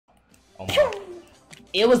Oh my.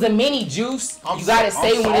 It was a mini, Juice. You gotta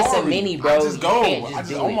say when it's a mini, bro. Just go. I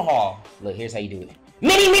just Omaha. Look, here's how you do it.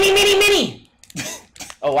 Mini.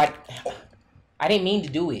 Oh, I didn't mean to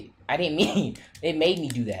do it. I didn't mean. It made me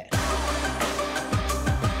do that.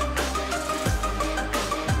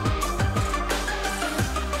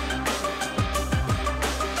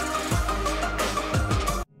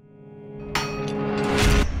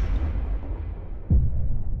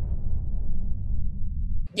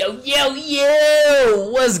 Yo,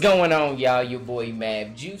 what's going on, y'all? Your boy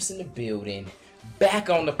Mav Juice in the building, back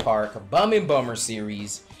on the park, a bum and bummer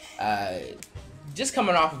series. Just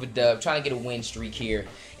coming off of a dub, trying to get a win streak here,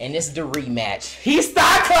 and this is the rematch. He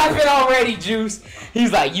started clapping already, Juice.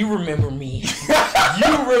 He's like, you remember me.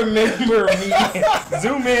 You remember me.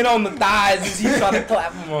 Zoom in on the thighs as he's trying to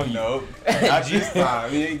clap him on you. Nope, not this time.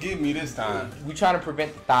 He ain't getting me this time. We trying to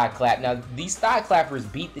prevent the thigh clap. Now, these thigh clappers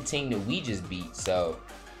beat the team that we just beat, so...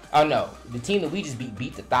 Oh no, the team that we just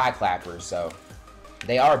beat the thigh clappers, so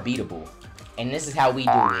they are beatable. And this is how we do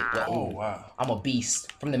it. Oh, wow. I'm a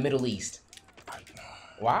beast from the Middle East.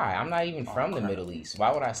 Why? I'm not even from the Middle East.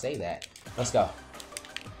 Why would I say that? Let's go.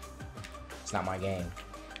 It's not my game.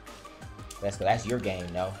 Let's go. That's your game,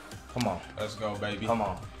 no? Come on. Let's go, baby. Come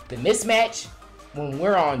on. The mismatch when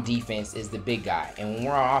we're on defense is the big guy. And when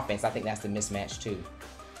we're on offense, I think that's the mismatch too.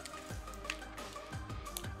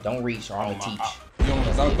 Don't reach or I'm going to teach. You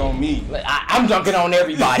don't dunk on me. I'm dunking on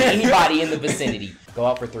everybody. Anybody in the vicinity. Go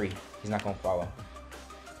out for three. He's not going to follow.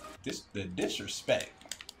 The disrespect.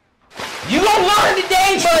 You gonna learn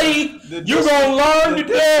today, buddy. You gonna learn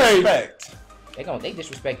today. Disrespect. They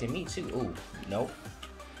disrespecting me too. Ooh, nope.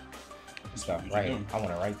 Let's go. Right. I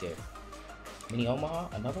want it right there. Mini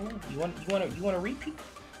Omaha, another one. You want to repeat?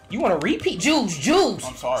 You want to repeat? Juice.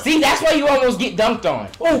 I'm sorry. See, that's why you almost get dunked on.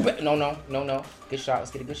 Oh, no. Good shot.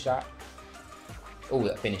 Let's get a good shot.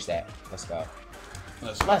 Oh, finish that. Let's go.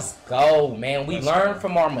 Let's go, man. We learned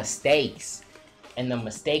from our mistakes. And the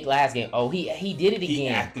mistake last game. Oh, he did it again. He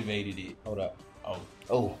activated it. Hold up.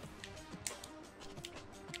 Oh.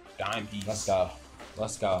 Dime piece.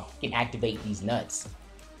 Let's go. You can activate these nuts.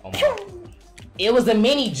 Oh my. It was a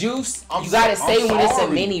mini, Juice. You gotta say when it's a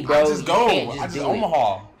mini, bro. Just go. I just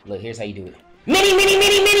Omaha. Look, here's how you do it.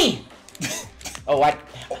 Mini. Oh, I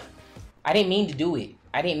didn't mean to do it.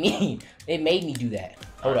 I didn't mean. It made me do that.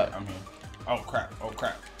 Hold up. I'm here. Oh crap.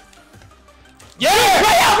 Yeah!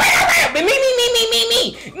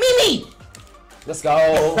 Me! Let's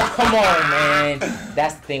go. Come on, man.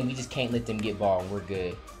 That's the thing. We just can't let them get ball. We're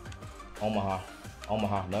good. Omaha.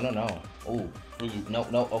 No. Ooh.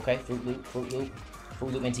 No. Okay. Fruit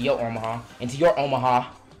Loop into your Omaha.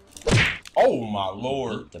 Oh my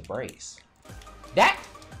lord. Beat the brakes. That.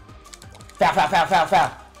 Foul.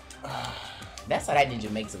 That's how that ninja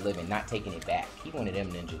makes a living, not taking it back. He one of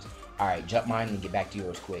them ninjas. All right, jump mine and get back to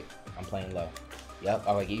yours quick. I'm playing low. Yep.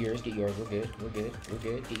 All right, get yours. We're good.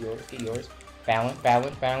 Get yours. Fallon.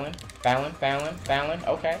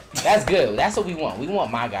 Okay. That's good. That's what we want. We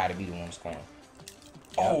want my guy to be the one scoring.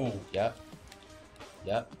 Yep. Oh.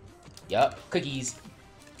 Yep. Cookies.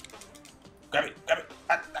 Grab it.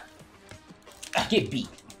 Get beat.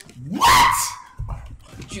 What?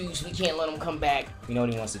 Juice, we can't let him come back. You know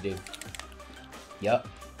what he wants to do. Yep.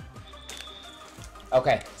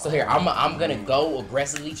 Okay, so here, I'm gonna go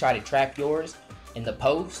aggressively try to trap yours in the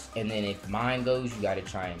post, and then if mine goes, you gotta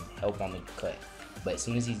try and help on the cut. But as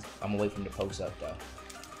soon as I'm gonna wait for him to post up though.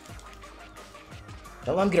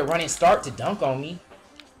 Don't let him get a running start to dunk on me.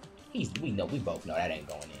 We both know that ain't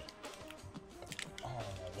going in. Oh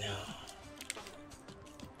no.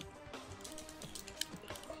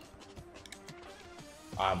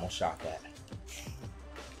 I almost shot that.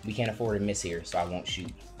 We can't afford to miss here, so I won't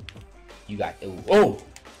shoot. You got oh!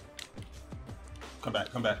 Come back.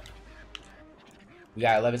 We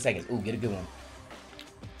got 11 seconds. Ooh, get a good one.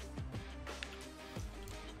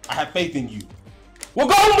 I have faith in you. We're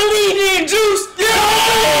gonna believe in Juice! Yeah!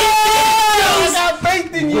 I got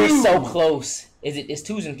faith in you! We're so close. It's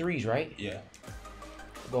 2s and 3s, right? Yeah.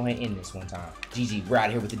 Go ahead and end this one time. GG, we're out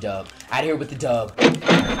of here with the dub.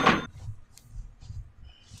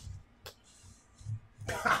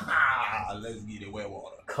 Let's get it wet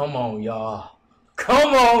water. Come on, y'all.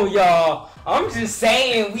 I'm just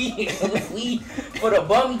saying, we for the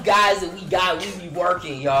bummy guys that we got, we be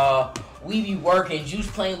working, y'all. We be working. Juice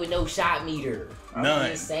playing with no shot meter. I'm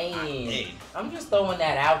just saying. I'm just throwing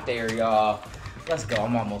that out there, y'all. Let's go.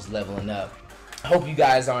 I'm almost leveling up. I hope you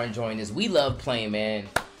guys are enjoying this. We love playing, man.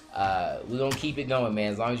 We're gonna keep it going,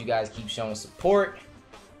 man. As long as you guys keep showing support.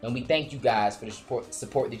 And we thank you guys for the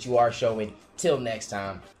support that you are showing. Till next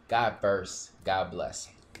time, God first, God bless.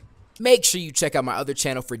 Make sure you check out my other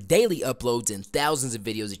channel for daily uploads and thousands of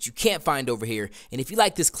videos that you can't find over here. And if you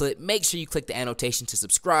like this clip, make sure you click the annotation to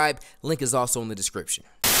subscribe. Link is also in the description.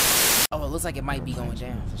 Oh, it looks like it might be going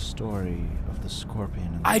down. The story of the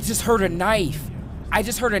scorpion. I just heard a knife. I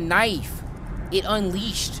just heard a knife. It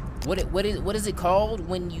unleashed. What is it called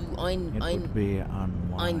when you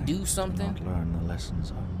undo something? To not learn the lessons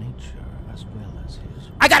of nature as well as his.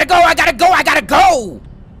 I gotta go! I gotta go! I gotta go!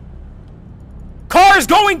 Car's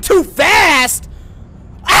going too fast!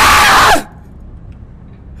 Ah!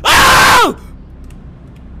 Oh!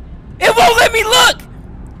 It won't let me look!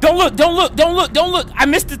 Don't look! Don't look! Don't look! Don't look! I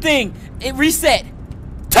missed the thing. It reset.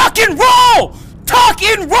 Tuck and roll! Tuck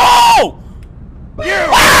and roll!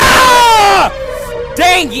 Ah!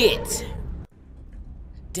 Dang it!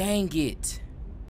 Dang it.